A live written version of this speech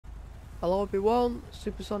Hello everyone,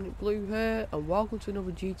 Supersonic Blue here, and welcome to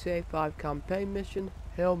another GTA 5 campaign mission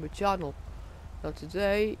here on my channel. Now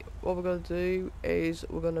today, what we're going to do is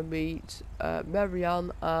we're going to meet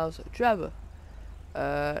Marianne as Trevor.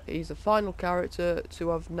 He's the final character to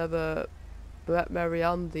have never met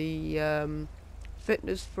Marianne, the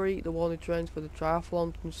fitness freak, the one who trains for the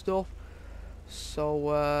triathlon and stuff. So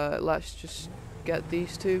let's just get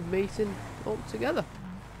these two meeting up together.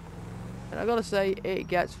 And I gotta say, it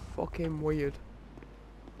gets fucking weird.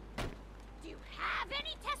 Do you have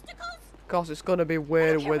any testicles? Of course, it's gonna be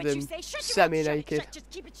weird with him semi-naked. Just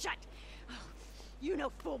keep it shut. Oh, you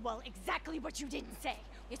know full well exactly what you didn't say.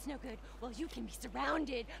 It's no good. Well, you can be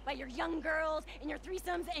surrounded by your young girls and your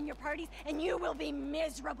threesomes and your parties, and you will be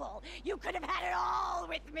miserable. You could have had it all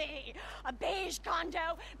with me. A beige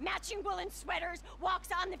condo, matching woolen sweaters, walks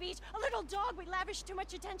on the beach, a little dog we lavish too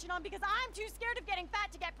much attention on because I'm too scared of getting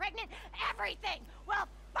fat to get pregnant. Everything. Well,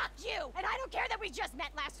 fuck you. And I don't care that we just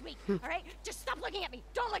met last week. All right? Just stop looking at me.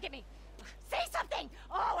 Don't look at me. Say something.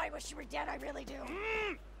 Oh, I wish you were dead. I really do.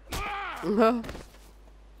 Oh,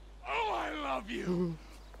 I love you.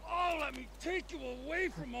 Oh, let me take you away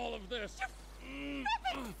from all of this. You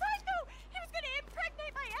flippin' psycho! He was gonna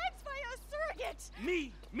impregnate my eggs by a surrogate!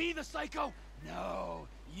 Me the psycho? No,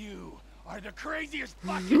 you are the craziest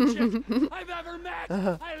fucking chick I've ever met!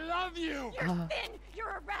 I love you! You're thin,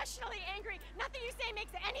 you're irrationally angry, nothing you say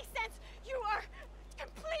makes any sense. You are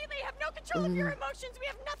completely have no control of your emotions, we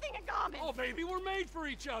have nothing in common! Oh, baby, we're made for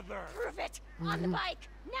each other! Prove it! On the bike,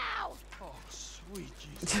 now! Oh, sweet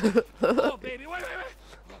Jesus. Oh, baby, wait.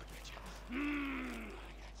 I'll get you.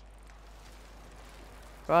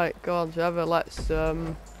 Right, go on, Trevor. Let's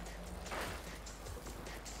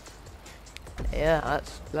yeah,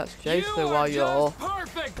 let's chase her while you're.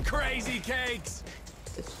 Perfect, crazy cakes.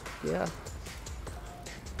 Yeah.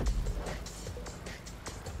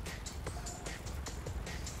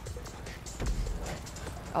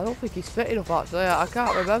 I don't think he's fit enough actually. I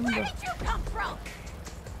can't remember. Where did you come from?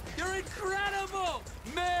 You're incredible.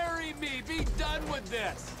 Marry me. Be done with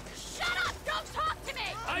this. Shut up! Don't talk to me!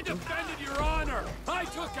 I defended your honor. I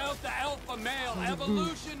took out the alpha male.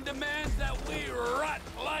 Evolution demands that we rut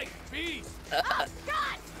like beasts. Oh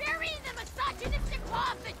God! Bury the misogynistic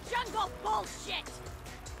law of the jungle bullshit!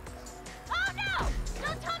 Oh no!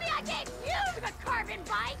 Don't tell me I gave you the carbon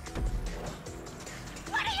bike!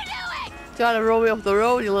 What are you doing? Trying to roll me off the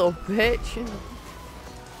road, you little bitch.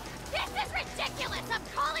 This is ridiculous! I'm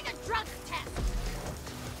calling a drugs test!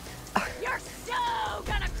 You're so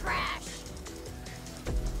gonna crash!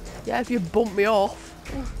 Yeah, if you bump me off.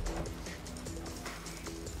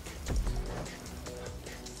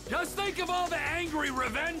 Just think of all the angry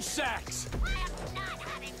revenge sex. I am not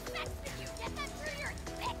having sex with you! Get that through your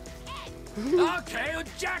thick head! Okay, well,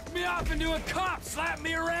 jack me off into a cop. Slap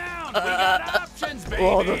me around. We got options,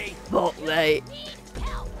 What the baby. fuck, mate? Need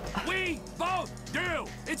help! We both do.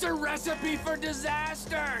 It's a recipe for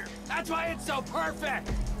disaster. That's why it's so perfect.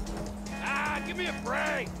 Ah, give me a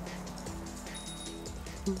break.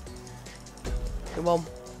 Come on.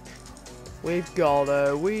 We've got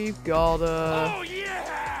her. We've got her. Oh,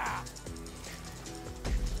 yeah.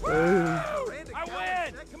 Ooh. I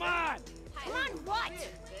win. Come on. Come on, what?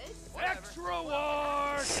 Sex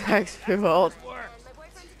reward. Sex reward.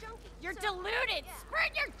 You're deluded!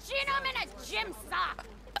 Spread your genome in a gym sock!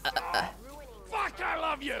 Fuck, I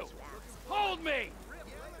love you. Hold me.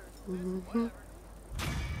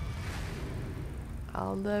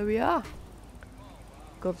 And there we are.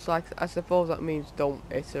 Good, like, I suppose that means don't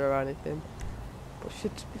hit her or anything. But to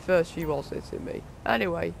be fair, she was hitting me.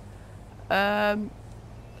 Anyway, I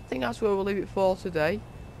think that's where we'll leave it for today.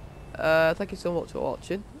 Thank you so much for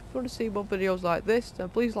watching. If you want to see more videos like this, then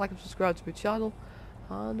please like and subscribe to my channel.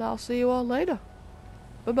 And I'll see you all later.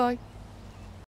 Bye bye.